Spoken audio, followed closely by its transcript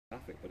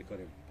but he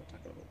can't even put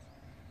tackle hooks.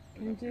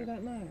 Can you do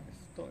that now? It's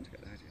starting to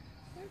get there, actually.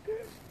 Oh,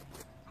 good.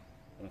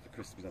 And after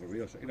Christmas, have a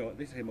real shot. You know what?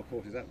 These are him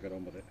horses out. Get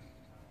on with it.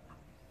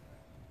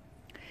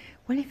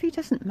 Well, if he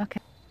doesn't muck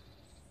it.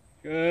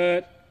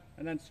 Good.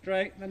 And then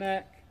straighten the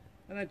neck.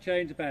 And then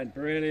change the bend.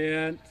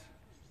 Brilliant.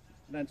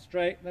 And then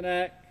straighten the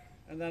neck.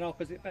 And then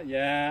opposite bend.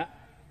 Yeah.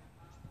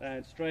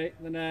 Then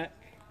straighten the neck.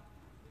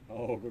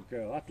 Oh, good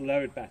girl. That's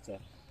load better.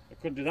 I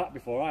couldn't do that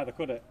before either,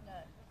 could it?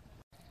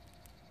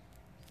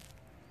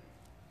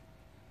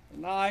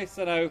 No. Nice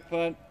and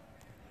open.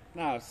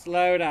 Now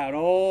slow down.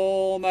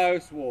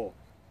 Almost walk.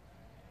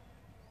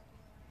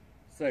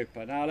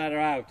 Super. Now let her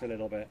out a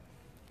little bit.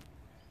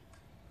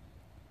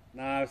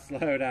 Now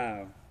slow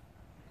down.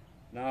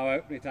 Now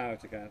open it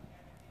out again.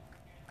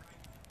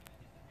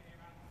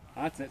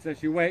 That's it. So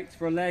she waits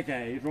for a leg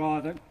aid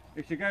rather than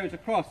if she goes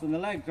across, and the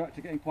legs are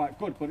actually getting quite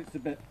good, but it's a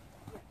bit.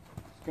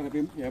 It's going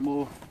to be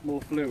more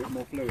fluid,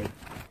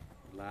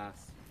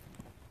 Lass.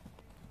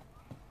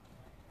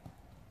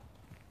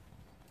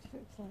 She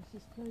looks like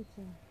she's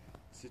floating.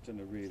 She's done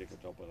a really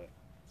good job with it.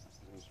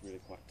 It was really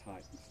quite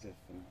tight and stiff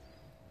and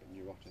a bit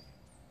neurotic.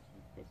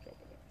 Good job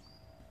with it.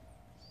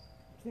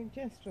 Do you think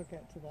Jester will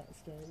get to that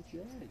stage?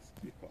 Yeah,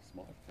 he's quite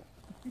smart.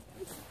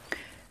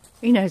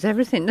 He knows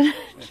everything.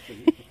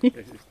 He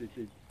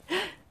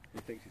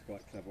thinks he's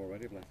quite clever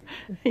already, bless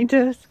him. He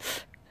does.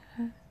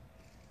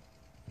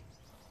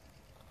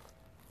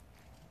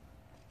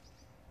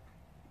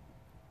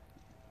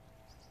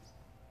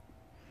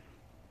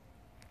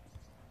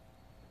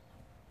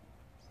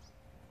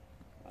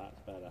 That's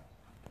better.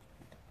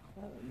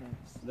 That was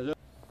nice.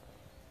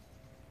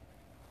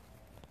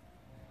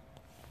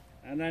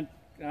 And then,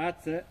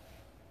 that's it.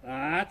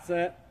 That's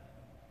it.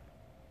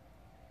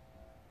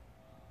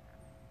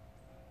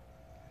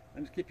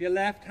 And just keep your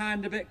left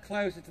hand a bit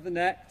closer to the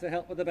neck to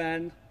help with the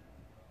bend.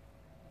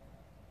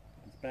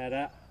 That's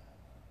better.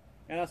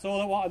 Yeah, that's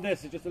all I want on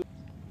this, is just a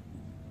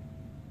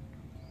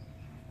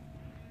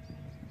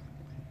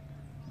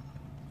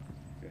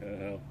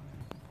girl.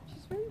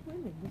 She's very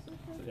willing, isn't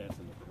she? Yeah, it's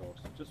a lovely horse.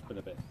 It's just been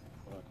a bit,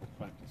 what I call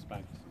practice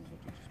spanks, and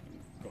sort of just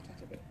been got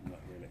at a bit and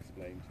not really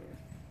explained to her.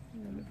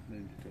 And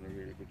Linda's done a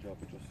really good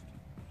job of just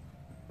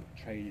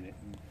training it,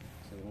 and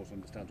so the horse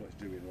understands what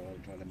it's doing rather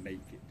than trying to make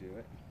it do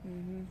it.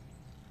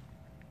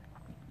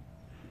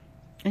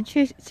 And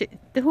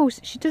the horse,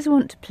 she does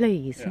want to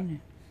please, Yeah. you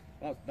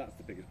know. That's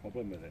the biggest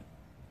problem with it.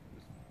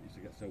 It used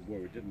to get so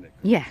worried, didn't it?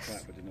 'Cause Yes. it was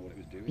crap, but didn't know what it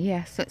was doing.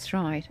 Yes, that's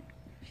right.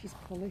 She's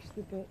polished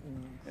the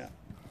buttons. Yeah.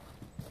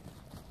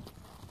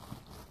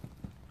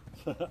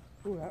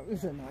 Oh, that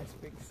was a nice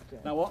big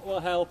step. Now what will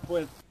help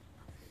with...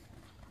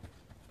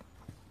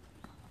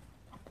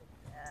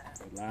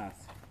 Good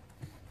lass.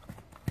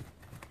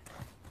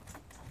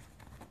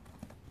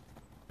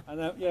 And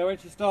then, yeah, when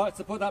she starts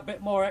to put that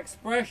bit more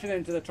expression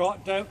into the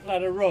trot, don't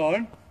let her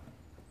run.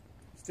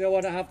 Still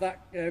want to have that,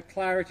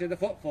 clarity of the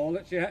footfall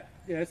that she,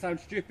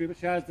 sounds stupid, but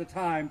she has the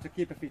time to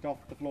keep her feet off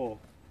the floor.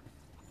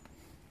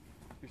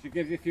 If she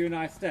gives you a few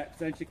nice steps,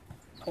 then she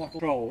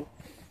bottle roll.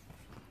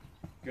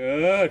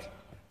 Good.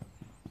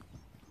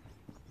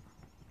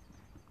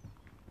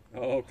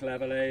 Oh,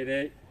 clever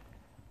lady.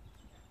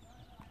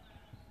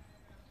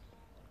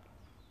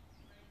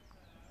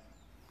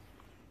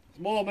 It's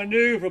more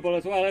manoeuvrable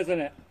as well, isn't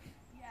it?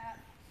 Yeah.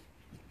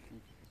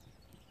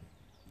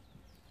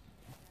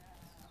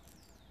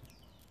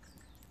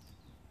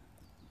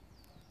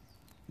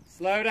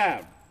 Slow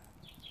down.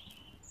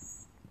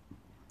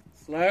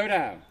 Slow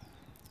down.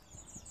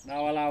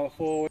 Now allow her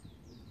forward.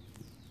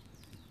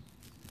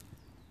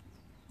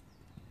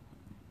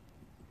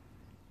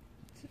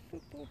 It's a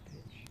football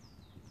pitch.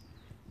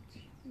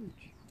 It's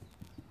huge.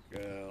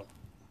 Girl.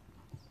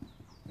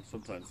 And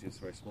sometimes it's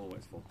very small when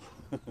it's full.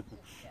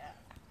 Yeah.